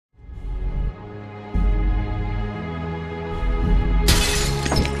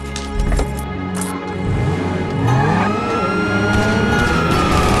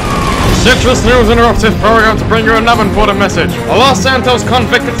Tumultuous news interrupts this program to bring you another important message. A Los Santos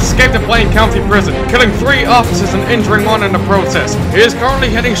convict has escaped the Blaine County prison, killing 3 officers and injuring 1 in the process. He is currently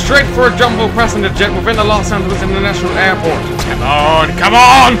heading straight for a jumbo passenger jet within the Los Angeles International Airport. Come on, come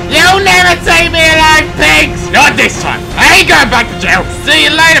on! You'll never take me alive, pigs! Not this time! I ain't going back to jail! See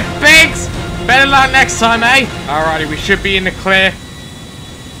you later, pigs! Better luck next time, eh? Alrighty, we should be in the clear.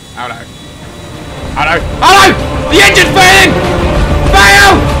 Oh no. Oh no! Oh no! The engine's failing!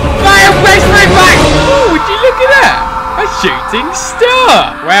 Fail! Fail! Race me back! Oh, would you look at that? A shooting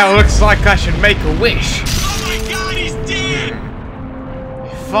star! Well, looks like I should make a wish. Oh my god, he's dead!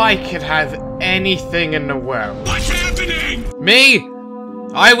 If I could have anything in the world. What's happening? Me?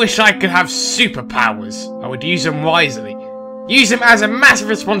 I wish I could have superpowers. I would use them wisely. Use them as a massive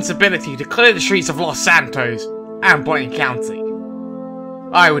responsibility to clear the streets of Los Santos and Blaine County.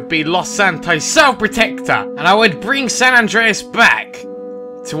 I would be Los Santos' self-protector, and I would bring San Andreas back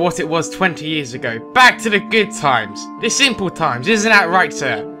to what it was 20 years ago. Back to the good times. The simple times, isn't that right,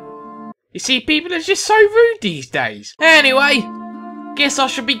 sir? You see, people are just so rude these days. Anyway, guess I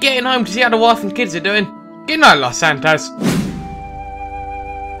should be getting home to see how the wife and kids are doing. Good night, Los Santos. Shut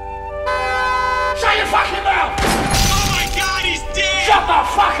your fucking mouth! Oh my god, he's dead! Shut the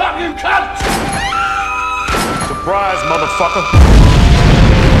fuck up, you cunt! Surprise, motherfucker.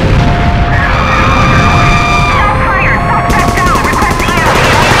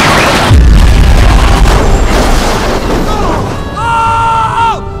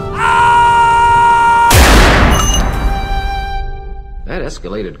 That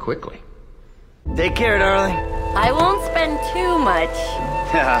escalated quickly. Take care, darling. I won't spend too much.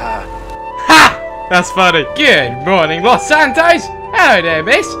 Ha! That's funny. Good morning, Los Santos. Hello there,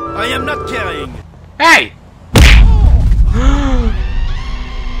 miss. I am not carrying. Hey!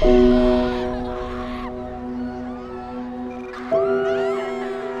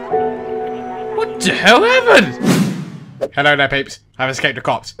 What the hell happened? Hello there, peeps. I've escaped the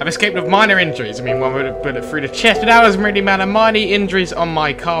cops. I've escaped with minor injuries. I mean, one with a bullet through the chest, but that doesn't really matter. Minor injuries on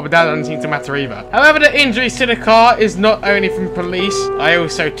my car, but that doesn't seem to matter either. However, the injuries to the car is not only from police. I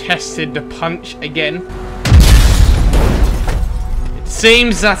also tested the punch again. It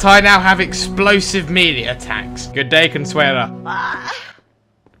seems that I now have explosive media attacks. Good day, Consuela.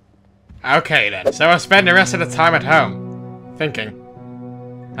 Okay then. So I spend the rest of the time at home, thinking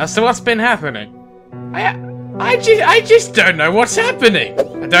as to what's been happening. I just don't know what's happening. I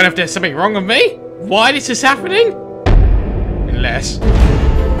don't know if there's something wrong with me. Why this is happening? Unless...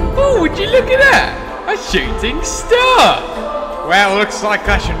 Oh, would you look at that? A shooting star. Well, looks like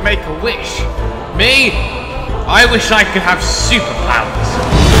I should make a wish. Me? I wish I could have superpowers.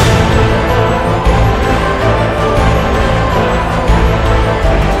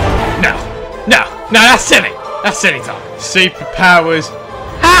 No, that's silly. That's silly talk. Superpowers.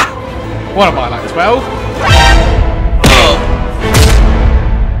 Ha! What am I, like 12?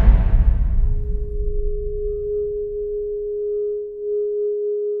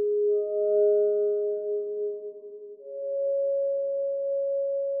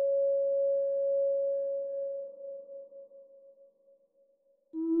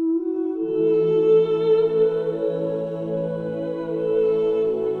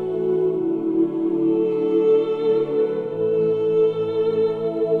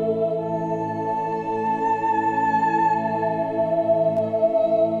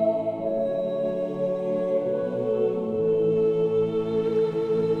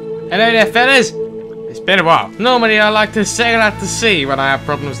 Hello there, fellas. It's been a while. Normally I like to sail out to sea when I have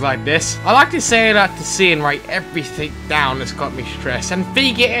problems like this. I like to sail out to sea and write everything down that's got me stressed and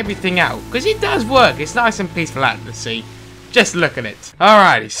figure everything out, because it does work. It's nice and peaceful out to sea. Just look at it.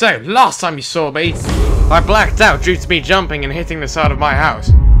 Alrighty, so last time you saw me, I blacked out due to me jumping and hitting the side of my house.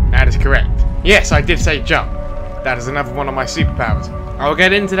 That is correct. Yes, I did say jump. That is another one of my superpowers. I'll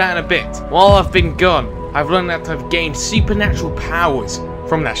get into that in a bit. While I've been gone, I've learned that I've gained supernatural powers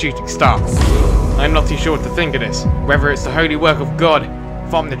from that shooting star. I'm not too sure what to think of this, whether it's the holy work of God,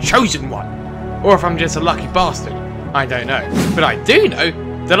 if I'm the chosen one, or if I'm just a lucky bastard. I don't know. But I do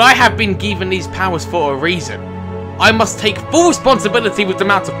know that I have been given these powers for a reason. I must take full responsibility with the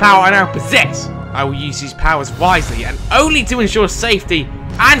amount of power I now possess. I will use these powers wisely and only to ensure safety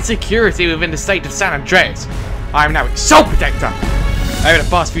and security within the state of San Andreas. I am now its sole protector. Over the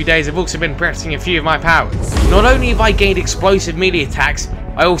past few days I've also been practicing a few of my powers. Not only have I gained explosive melee attacks,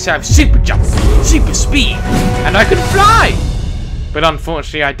 I also have super jump, super speed, and I can fly! But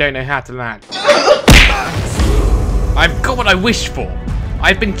unfortunately I don't know how to land. I've got what I wished for.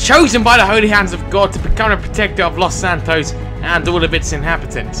 I've been chosen by the holy hands of God to become a protector of Los Santos and all of its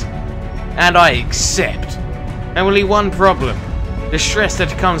inhabitants. And I accept. Only one problem. the stress that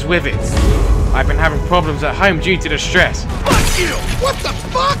comes with it. I've been having problems at home due to the stress. Fuck you! What the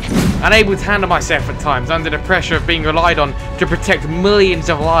fuck? Unable to handle myself at times under the pressure of being relied on to protect millions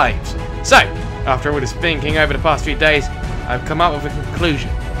of lives. So, after all this thinking over the past few days, I've come up with a conclusion.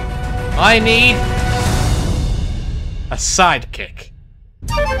 I need a sidekick.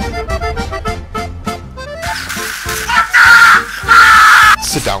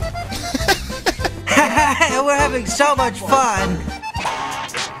 Sit down. We're having so much fun.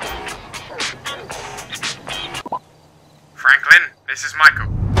 Franklin, this is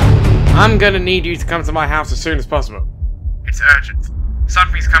Michael. I'm gonna need you to come to my house as soon as possible. It's urgent.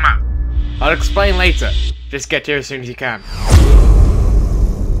 Something's come up. I'll explain later. Just get here as soon as you can.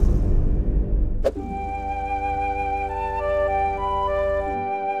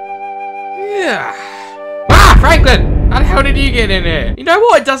 Yeah. Ah, Franklin! How the hell did you get in here? You know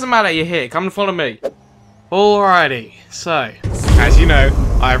what? It doesn't matter. You're here. Come and follow me. Alrighty. So, as you know,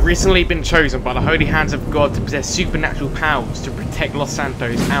 I have recently been chosen by the holy hands of God to possess supernatural powers to protect Los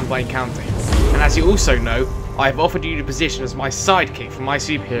Santos and Blaine County. And as you also know, I have offered you the position as my sidekick for my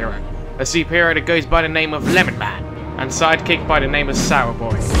superhero. A superhero that goes by the name of Lemon Man, and sidekick by the name of Sour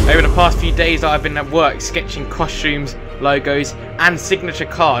Boy. Over the past few days I've been at work sketching costumes, logos, and signature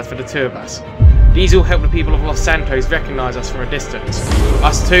cards for the two of us. These all help the people of Los Santos recognise us from a distance.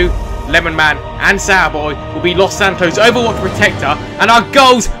 Us two, Lemon Man and Sour Boy, will be Los Santos' Overwatch Protector, and our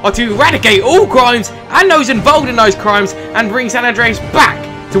goals are to eradicate all crimes and those involved in those crimes and bring San Andreas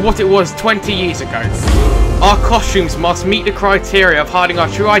back to what it was 20 years ago. Our costumes must meet the criteria of hiding our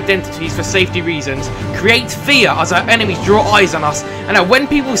true identities for safety reasons, create fear as our enemies draw eyes on us, and that when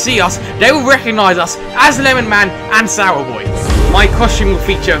people see us, they will recognise us as Lemon Man and Sour Boy. My costume will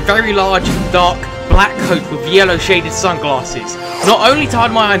feature a very large, dark, black coat with yellow shaded sunglasses, not only to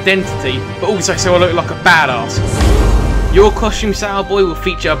hide my identity, but also so I look like a badass. Your costume, Sour Boy, will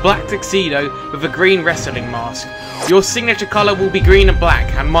feature a black tuxedo with a green wrestling mask. Your signature colour will be green and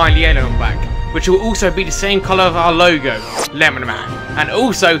black, and mine yellow and black, which will also be the same colour of our logo, Lemon Man, and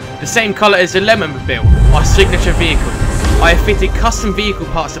also the same colour as the Lemon Mobile, our signature vehicle. I have fitted custom vehicle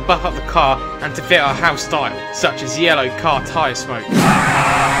parts to buff up the car and to fit our house style, such as yellow car tyre smoke.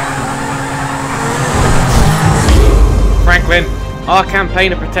 Franklin, our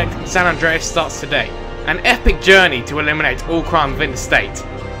campaign of protecting San Andreas starts today. An epic journey to eliminate all crime within the state.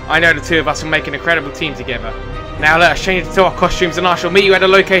 I know the two of us will make an incredible team together. Now let us change into our costumes and I shall meet you at a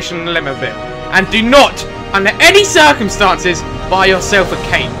location in the Lemon Mobile. And do not, under any circumstances, buy yourself a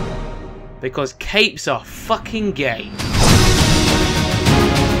cape. Because capes are fucking gay.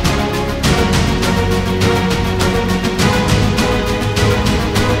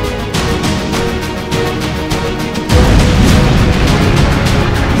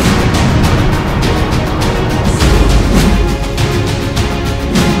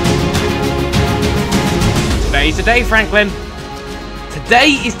 Today's the day, Franklin.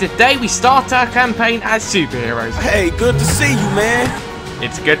 Today is the day we start our campaign as superheroes. Hey, good to see you, man.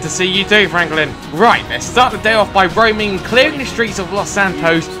 It's good to see you too, Franklin. Right, let's start the day off by roaming and clearing the streets of Los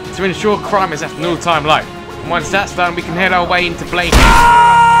Santos to ensure crime is at an all-time low. And once that's done, we can head our way into Blaine.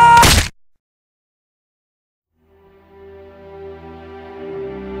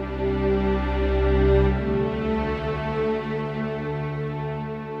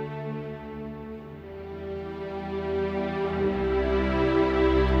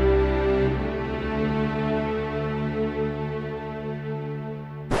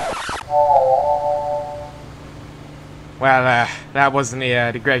 Well, that wasn't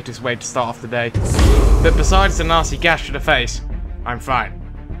the greatest way to start off the day. But besides the nasty gash to the face, I'm fine.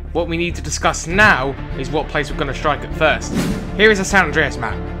 What we need to discuss now is what place we're going to strike at first. Here is a San Andreas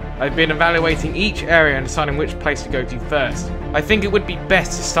map. I've been evaluating each area and deciding which place to go to first. I think it would be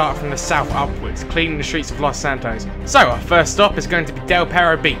best to start from the south upwards, cleaning the streets of Los Santos. So our first stop is going to be Del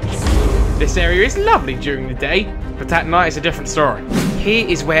Perro Beach. This area is lovely during the day, but at night is a different story. Here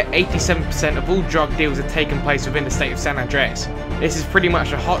is where 87% of all drug deals are taking place within the state of San Andreas. This is pretty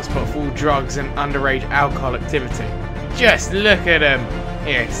much a hotspot for all drugs and underage alcohol activity. Just look at them.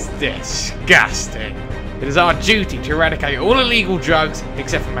 It's disgusting. It is our duty to eradicate all illegal drugs,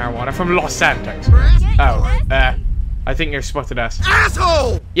 except for marijuana, from Los Santos. Oh, I think they've spotted us.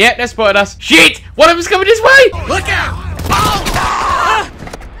 Asshole! Yeah, they spotted us. Shit! One of them's coming this way! Look out! Oh!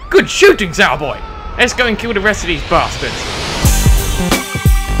 Good shooting, Sour Boy. Let's go and kill the rest of these bastards.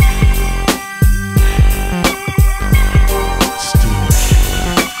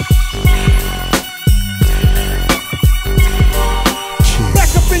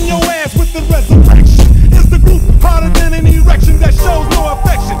 Back up in your ass with the resurrection. Is the group harder than an erection that shows no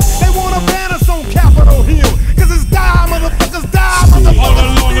affection? They wanna ban us on Capitol Hill, cause it's die, motherfuckers, die. All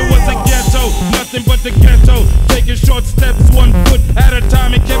along it was a ghetto, nothing but the ghetto. Taking short steps, 1 foot at a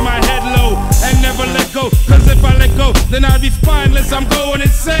time, and kept my head low and never let go. Cause if I let go, then I'd be spineless. I'm going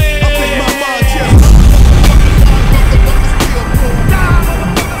insane. Up in my mind, yeah.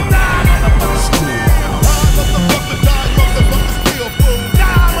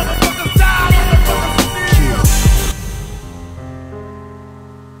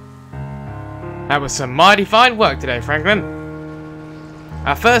 That was some mighty fine work today, Franklin.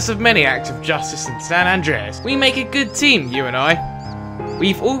 Our first of many acts of justice in San Andreas. We make a good team, you and I.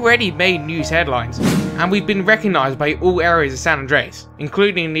 We've already made news headlines, and we've been recognised by all areas of San Andreas,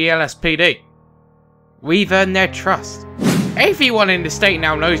 including the LSPD. We've earned their trust. Everyone in the state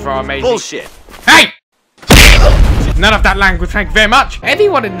now knows we're amazing. Bullshit. Hey! None of that language, thank you very much.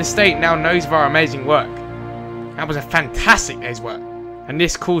 Everyone in the state now knows of our amazing work. That was a fantastic day's work. And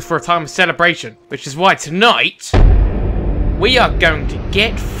this calls for a time of celebration, which is why tonight we are going to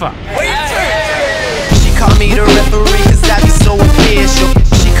get fucked. She called me the referee cause I be so official.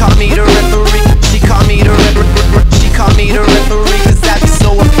 She called me the referee. She called me the referee. She called me the referee cause I be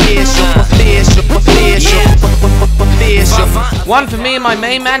so official. Official. One for me and my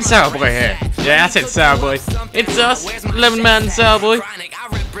main man, Sourboy here. Yeah, that's it, Sourboy. It's us, 11-man Sourboy.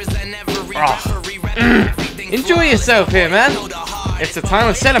 Oh. Enjoy yourself here, man. It's a time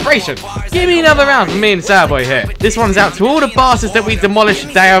of celebration. Give me another round for me and Sourboy here. This one's out to all the bastards that we demolished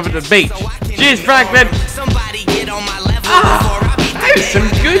today over at the beach. Cheers, Franklin. Ah, that was some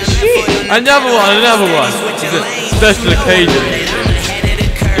good shit. Another one. It's a special occasion.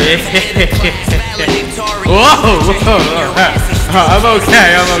 Whoa. I'm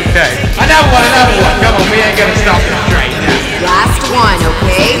okay. Another one. Come on, we ain't gonna stop this train now. Last one,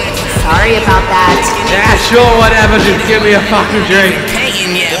 okay? Sorry about that. Yeah, sure, whatever. Just give me a fucking drink.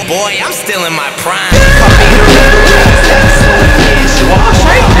 Boy, I'm still in my prime.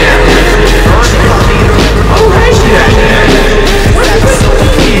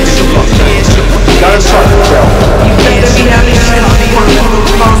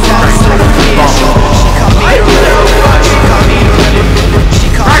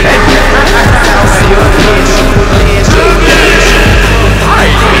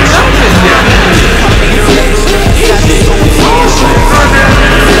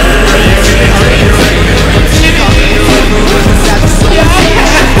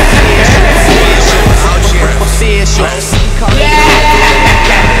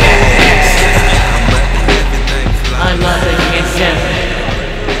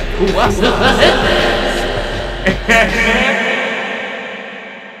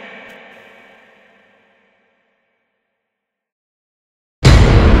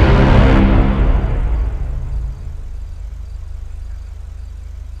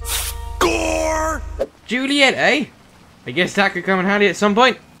 Juliet, eh? I guess that could come in handy at some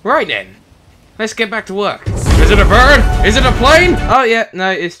point. Right then, let's get back to work. Is it a bird? Is it a plane? Oh yeah,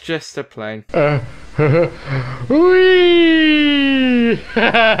 no, it's just a plane. Wee!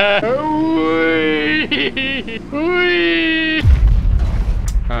 Wee!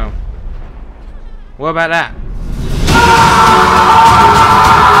 Oh. What about that?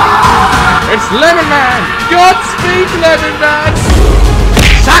 It's Lemon Man! Godspeed, Lemon Man!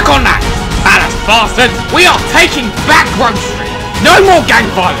 Sack on that! Badass bastards! We are taking back Grove Street! No more gang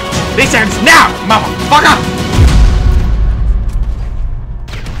violence! This ends now, motherfucker!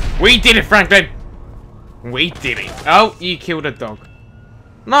 We did it, Franklin! We did it. Oh, you killed a dog.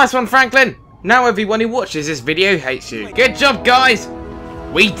 Nice one, Franklin! Now everyone who watches this video hates you. Good job, guys!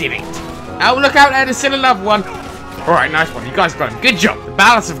 We did it! Oh, look out there, there's still another one! Alright, nice one. You guys got him. Good job. The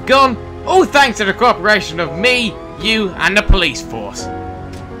ballots have gone. All thanks to the cooperation of me, you, and the police force.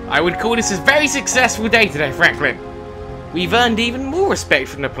 I would call this a very successful day today, Franklin. We've earned even more respect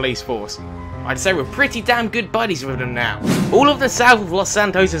from the police force. I'd say we're pretty damn good buddies with them now. All of the south of Los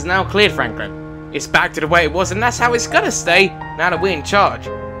Santos is now cleared, Franklin. It's back to the way it was, and that's how it's gonna stay now that we're in charge.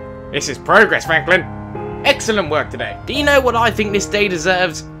 This is progress, Franklin. Excellent work today. Do you know what I think this day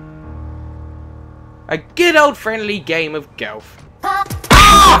deserves? A good old friendly game of golf.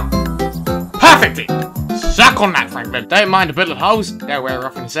 Ah! Perfect! Suck on that, Franklin. Don't mind the bullet holes. They'll wear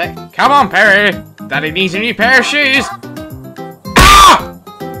off in a sec. Come on, Perry. Daddy needs a new pair of shoes. Ah!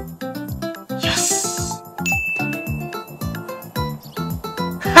 Yes!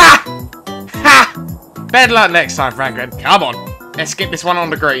 Ha! Ha! Better luck next time, Franklin. Come on. Let's get this one on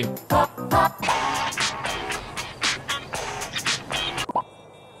the green.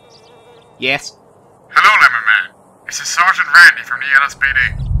 Yes? Hello, Lemon Man. This is Sergeant Randy from the LSPD.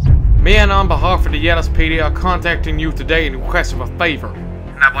 Me and on behalf of the LSPD are contacting you today in request of a favor.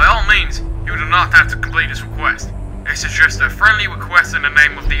 Now, by all means, you do not have to complete this request. This is just a friendly request in the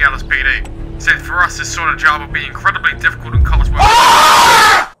name of the LSPD. Since for us this sort of job would be incredibly difficult and cost well.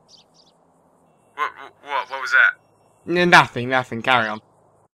 What was that? Nothing, carry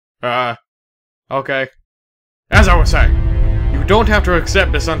on. Okay. As I was saying, you don't have to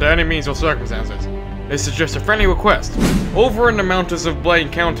accept this under any means or circumstances. This is just a friendly request. Over in the mountains of Blaine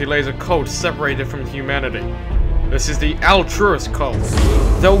County lays a cult separated from humanity. This is the altruist cult.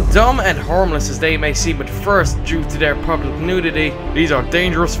 Though dumb and harmless as they may seem at first due to their public nudity, these are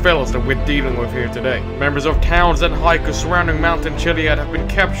dangerous fellows that we're dealing with here today. Members of towns and hikers surrounding Mount Chiliad have been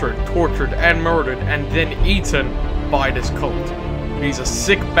captured, tortured, and murdered, and then eaten by this cult. These are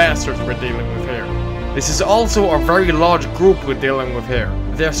sick bastards we're dealing with here. This is also a very large group we're dealing with here.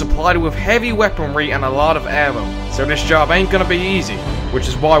 They're supplied with heavy weaponry and a lot of ammo, so this job ain't gonna be easy, which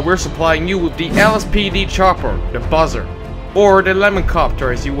is why we're supplying you with the LSPD chopper, the Buzzard, or the Lemon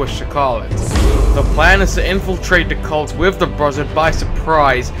Copter as you wish to call it. The plan is to infiltrate the cult with the Buzzard by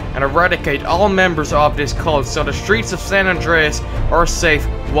surprise and eradicate all members of this cult so the streets of San Andreas are safe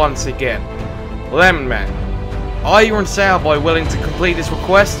once again. Lemon Man, are you and Salboy willing to complete this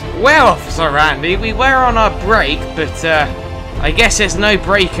request? Well, Officer Randy, we were on our break, but I guess there's no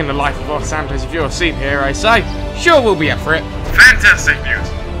break in the life of Los Santos if you're a superhero, so sure we'll be up for it. Fantastic news.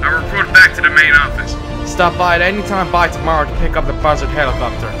 I'll report back to the main office. Stop by at any time by tomorrow to pick up the Buzzard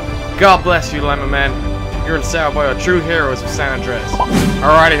helicopter. God bless you, Lemon Man. You and Salboy are true heroes of San Andreas.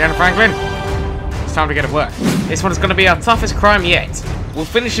 Alrighty then, Franklin. It's time to get to work. This one's gonna be our toughest crime yet. We'll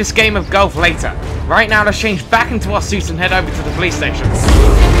finish this game of golf later. Right now, let's change back into our suits and head over to the police station.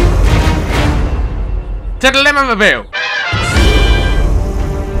 To the Lemon-mobile!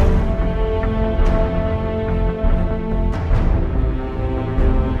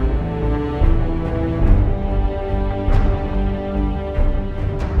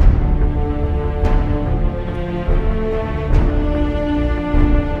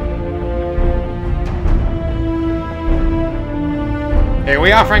 Here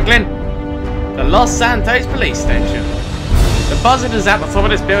we are, Franklin. The Los Santos police station. The Buzzard is at the top of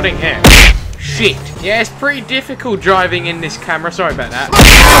this building here. Shit. Yeah, it's pretty difficult driving in this camera. Sorry about that.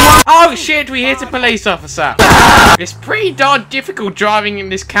 Oh shit, we hit a police officer. It's pretty darn difficult driving in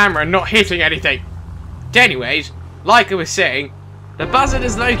this camera and not hitting anything. Anyways, like I was saying, the Buzzard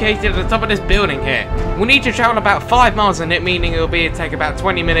is located at the top of this building here. We'll need to travel about 5 miles in it, meaning it'll take about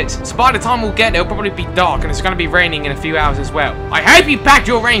 20 minutes. So by the time we'll get there, it'll probably be dark and it's going to be raining in a few hours as well. I hope you packed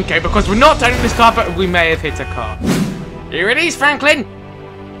your raincoat because we're not turning this car, but we may have hit a car. Here it is, Franklin.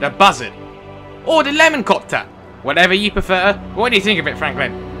 The Buzzard. Or the Lemon Copter. Whatever you prefer. What do you think of it,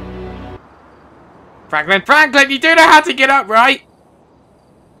 Franklin? Franklin, you do know how to get up, right?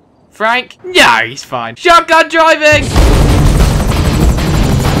 Frank? No, he's fine. Shotgun driving!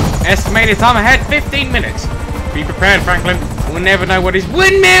 Estimated time ahead, 15 minutes. Be prepared, Franklin. We'll never know what is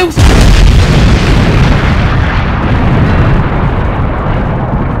windmills!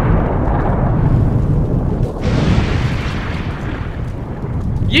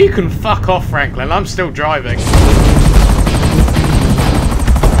 You can fuck off, Franklin. I'm still driving.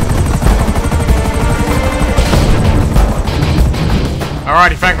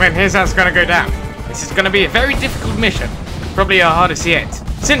 Alrighty, Franklin, here's how it's gonna go down. This is gonna be a very difficult mission. Probably our hardest yet.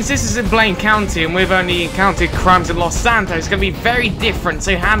 Since this is in Blaine County and we've only encountered crimes in Los Santos, it's going to be very different,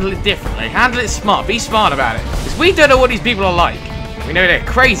 so handle it differently. Handle it smart. Be smart about it. Because we don't know what these people are like. We know they're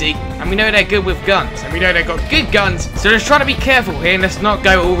crazy, and we know they're good with guns, and we know they've got good guns, so let's try to be careful here and let's not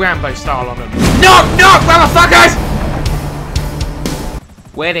go all Rambo style on them. Knock, knock, motherfuckers!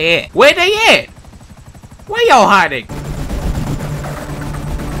 Where they at? Where they at? Where y'all hiding?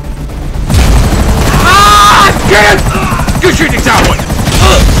 Ah! Get him! Good shooting, Salboy!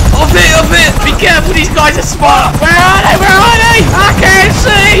 Off it! Be careful, these guys are smart! Where are they? I can't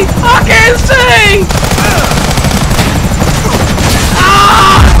see!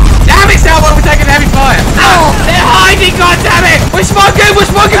 Ah! Damn it, Salboy, we're taking heavy fire! Oh! They're hiding, goddammit! We're smoking!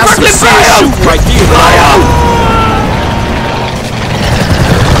 Franklin, fire! Right here.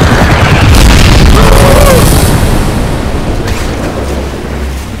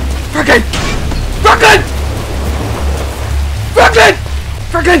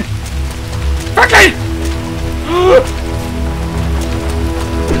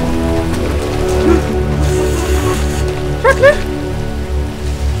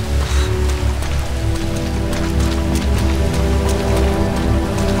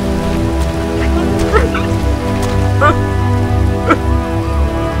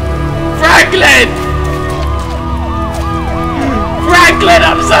 Franklin! Franklin,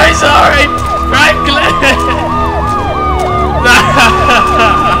 I'm so sorry! Franklin!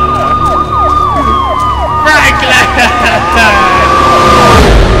 Franklin!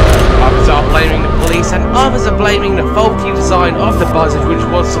 Others are blaming the police, and others are blaming the faulty design of the buzzard which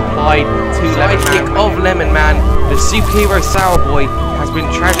was supplied to Sidekick of Lemon Man. The superhero Sour Boy has been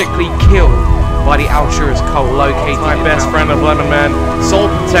tragically killed by the Alturas cult located my best friend of Lemon Man, sole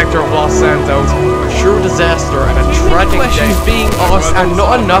protector of Los Santos, a true disaster and a tragic questions being asked and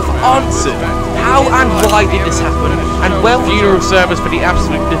not enough answered. How and why did this happen? And well, funeral service for the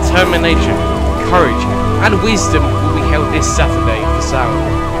absolute determination, courage and wisdom will be held this Saturday for Sour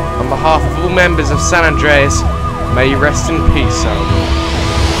Boy. On behalf of all members of San Andreas, may you rest in peace, Sour Boy.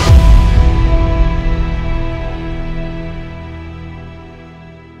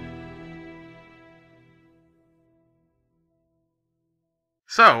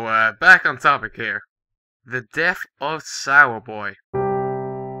 So, back on topic here. The death of Sour Boy.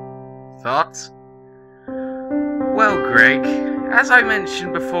 Thoughts? Well, Greg, as I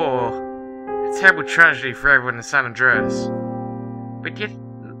mentioned before, a terrible tragedy for everyone in San Andreas. But yet,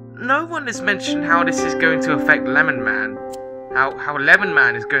 no one has mentioned how this is going to affect Lemon Man. How Lemon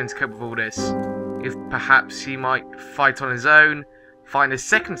Man is going to cope with all this. If perhaps he might fight on his own, find a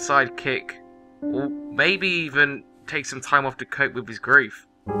second sidekick, or maybe even take some time off to cope with his grief.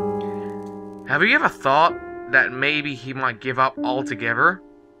 Have you ever thought that maybe he might give up altogether?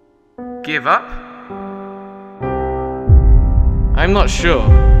 Give up? I'm not sure.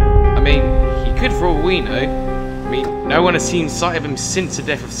 I mean, he could for all we know. I mean, no one has seen sight of him since the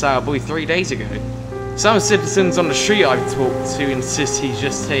death of Sour Boy 3 days ago. Some citizens on the street I've talked to insist he's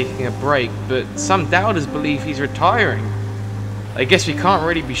just taking a break, but some doubters believe he's retiring. I guess we can't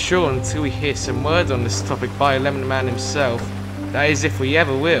really be sure until we hear some words on this topic by Lemon Man himself. That is, if we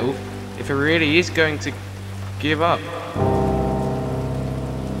ever will, if he really is going to give up.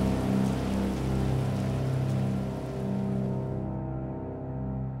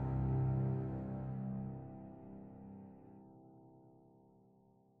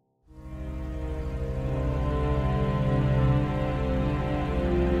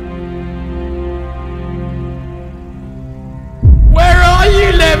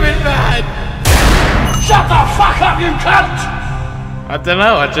 Lemon Man! Shut the fuck up, you cunt! I don't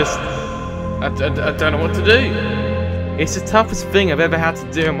know, I don't know what to do. It's the toughest thing I've ever had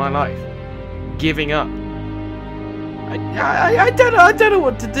to do in my life. Giving up. I don't know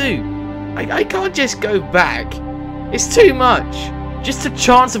what to do. I can't just go back. It's too much. Just the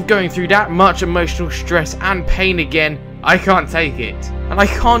chance of going through that much emotional stress and pain again, I can't take it. And I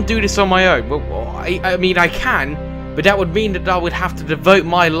can't do this on my own. Well, I mean, I can. But that would mean that I would have to devote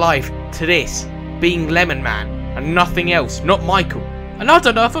my life to this, being Lemon Man, and nothing else, not Michael. And I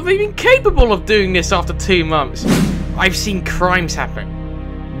don't know if I'm even capable of doing this after 2 months. I've seen crimes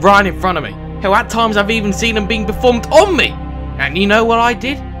happen, right in front of me. Hell, at times I've even seen them being performed on me. And you know what I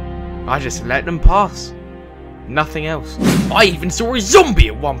did? I just let them pass. Nothing else. I even saw a zombie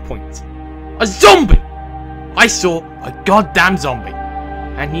at one point. A zombie! I saw a goddamn zombie.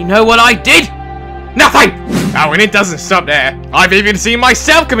 And you know what I did? Nothing! Oh, and it doesn't stop there. I've even seen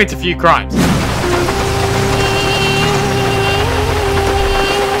myself commit a few crimes.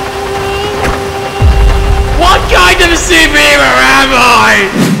 What kind of superhero am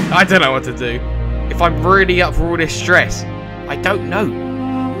I? I don't know what to do. If I'm really up for all this stress, I don't know.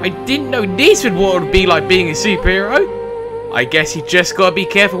 I didn't know this would what it would be like being a superhero. I guess you just gotta be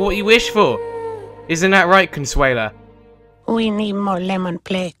careful what you wish for. Isn't that right, Consuela? We need more lemon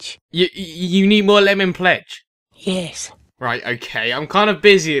pledge. You need more lemon pledge? Yes. Right, okay, I'm kind of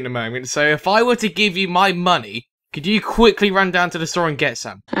busy at the moment, so if I were to give you my money, could you quickly run down to the store and get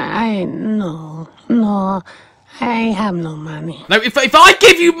some? No, I have no money. No, if I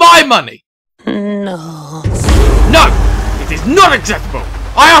give you my money! No. No! It is not acceptable!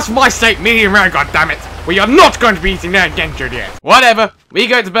 I asked for my steak medium rare, goddammit! We are not going to be eating that again, Juliet. Whatever, we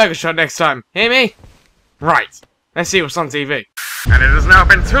go to the burger shop next time, hear me? Right, let's see what's on TV. And it has now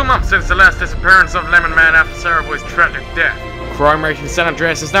been 2 months since the last disappearance of Lemon Man after Sour Boy's tragic death. Crime rate in San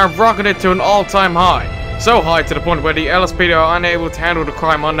Andreas has now rocketed to an all-time high. So high to the point where the LSPD are unable to handle the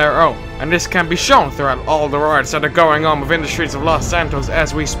crime on their own. And this can be shown throughout all the riots that are going on within the streets of Los Santos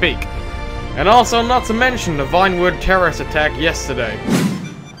as we speak. And also not to mention the Vinewood terrorist attack yesterday.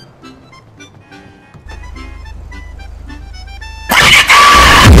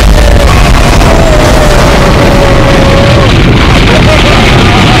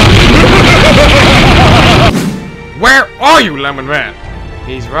 Where are you, Lemon Man?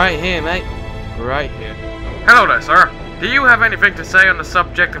 He's right here, mate. Right here. Hello there, sir. Do you have anything to say on the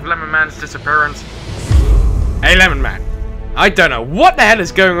subject of Lemon Man's disappearance? Hey, Lemon Man. I don't know what the hell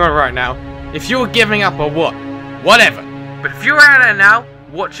is going on right now. If you're giving up or what. Whatever. But if you're out there now,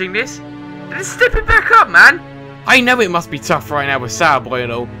 watching this, then step it back up, man. I know it must be tough right now with Sour Boy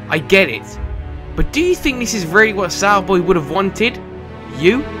and all, I get it. But do you think this is really what Sour Boy would have wanted?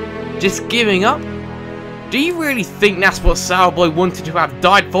 You? Just giving up? Do you really think that's what Sour Boy wanted to have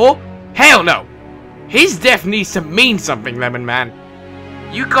died for? Hell no! His death needs to mean something, Lemon Man.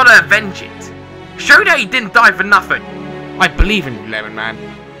 You gotta avenge it. Show that he didn't die for nothing. I believe in you, Lemon Man.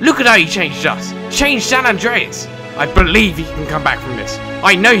 Look at how he changed us. Changed San Andreas. I believe he can come back from this.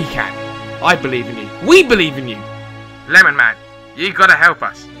 I know he can. I believe in you. We believe in you. Lemon Man, you gotta help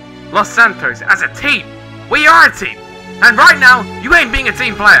us. Los Santos, as a team. We are a team. And right now, you ain't being a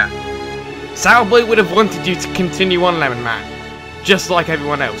team player. Sour Boy would have wanted you to continue on, Lemon Man. Just like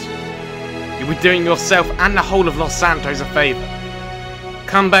everyone else. You were doing yourself and the whole of Los Santos a favour.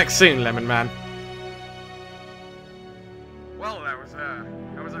 Come back soon, Lemon Man. Well, that was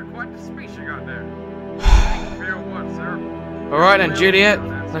quite the speech you got there. Alright then, Juliet,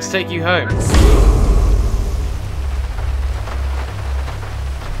 let's take you home.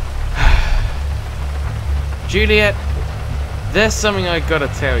 Juliet, there's something I gotta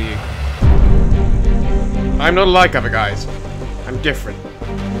tell you. I'm not like other guys. I'm different.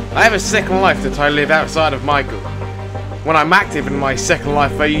 I have a second life that I live outside of Michael. When I'm active in my second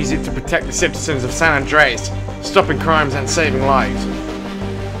life, I use it to protect the citizens of San Andreas, stopping crimes and saving lives.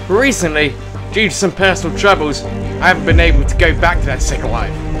 Recently, due to some personal troubles, I haven't been able to go back to that second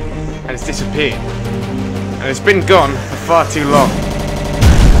life, and it's disappeared. And it's been gone for far too long.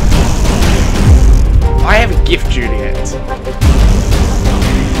 I have a gift, Juliet.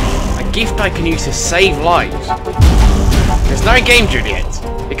 A gift I can use to save lives. There's no game, Juliet.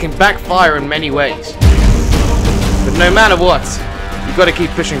 It can backfire in many ways. But no matter what, you've got to keep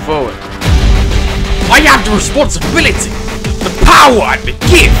pushing forward. I have the responsibility, the power, and the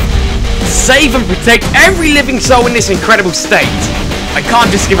gift to save and protect every living soul in this incredible state. I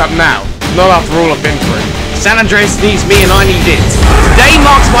can't just give up now, not after all I've been through. San Andreas needs me and I need it. Today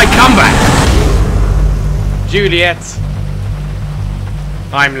marks my comeback. Juliet,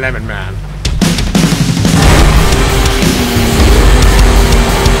 I'm Lemon Man.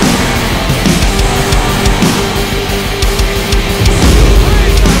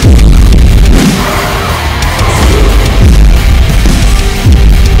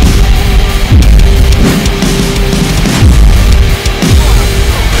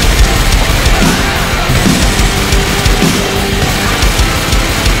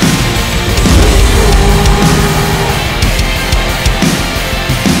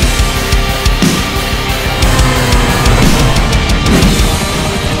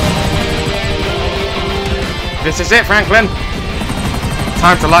 This is it, Franklin.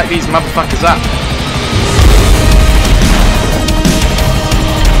 Time to light these motherfuckers up.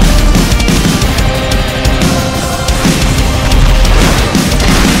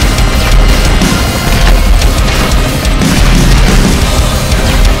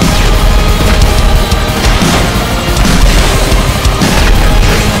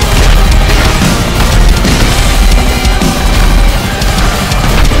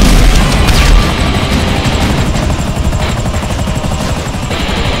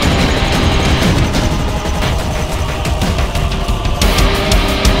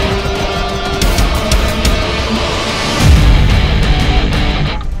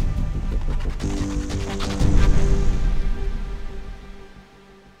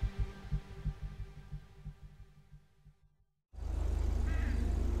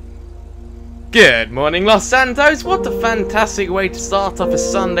 Good morning, Los Santos. What a fantastic way to start off a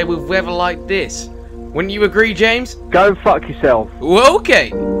Sunday with weather like this. Wouldn't you agree, James? Go fuck yourself.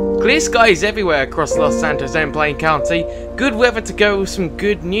 Okay. Clear skies everywhere across Los Santos and Plain County. Good weather to go with some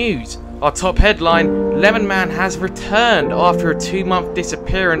good news. Our top headline, Lemon Man has returned after a 2-month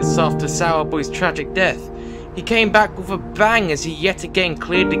disappearance after Sour Boy's tragic death. He came back with a bang as he yet again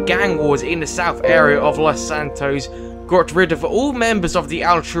cleared the gang wars in the south area of Los Santos, got rid of all members of the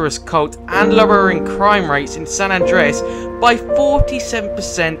altruist cult, and lowering crime rates in San Andreas by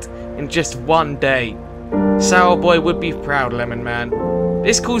 47% in just one day. Sour Boy would be proud, Lemon Man.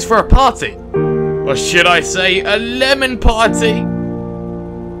 This calls for a party. Or should I say, a lemon party?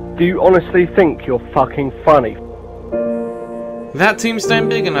 Do you honestly think you're fucking funny? That tombstone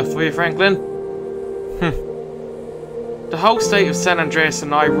big enough for you, Franklin? The whole state of San Andreas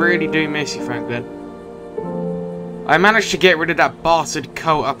and I really do miss you, Franklin. I managed to get rid of that bastard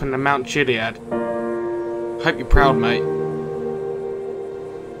cult up in the Mount Gilead. Hope you're proud, mate.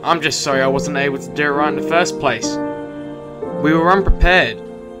 I'm just sorry I wasn't able to do it right in the first place. We were unprepared.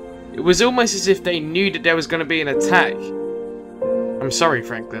 It was almost as if they knew that there was going to be an attack. I'm sorry,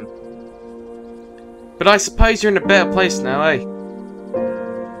 Franklin. But I suppose you're in a better place now, eh?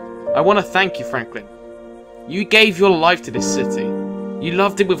 I want to thank you, Franklin, You gave your life to this city. You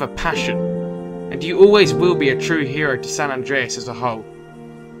loved it with a passion. And you always will be a true hero to San Andreas as a whole.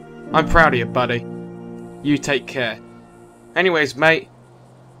 I'm proud of you, buddy. You take care. Anyways, mate,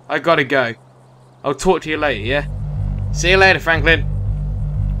 I gotta go. I'll talk to you later, yeah? See you later, Franklin.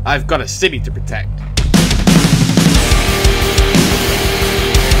 I've got a city to protect.